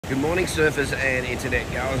Good morning, surfers and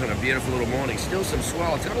internet goers on a beautiful little morning. Still some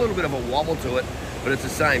swell. It's got a little bit of a wobble to it, but it's the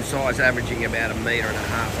same size, averaging about 1.5 meters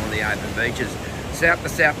on the open beaches. South to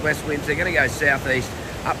southwest winds, they're going to go southeast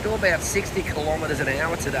up to about 60 kilometres an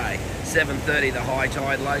hour today. 7:30 the high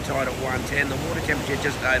tide, low tide at 1:10. The water temperature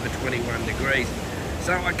just over 21 degrees.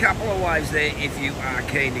 So a couple of waves there if you are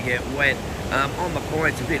keen to get wet. On the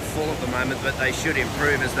point, it's a bit full at the moment, but they should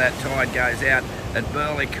improve as that tide goes out at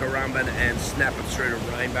Burleigh, Currumbin and snap it through to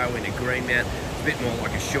Rainbow into Greenmount. It's a bit more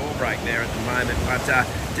like a shore break there at the moment, but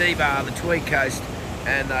D-Bar, the Tweed Coast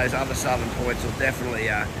and those other southern points will definitely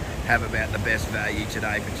have about the best value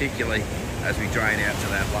today, particularly as we drain out to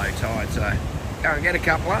that low tide. So go and get a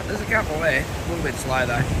couple up. There's a couple there. A little bit slow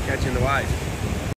though, catching the waves.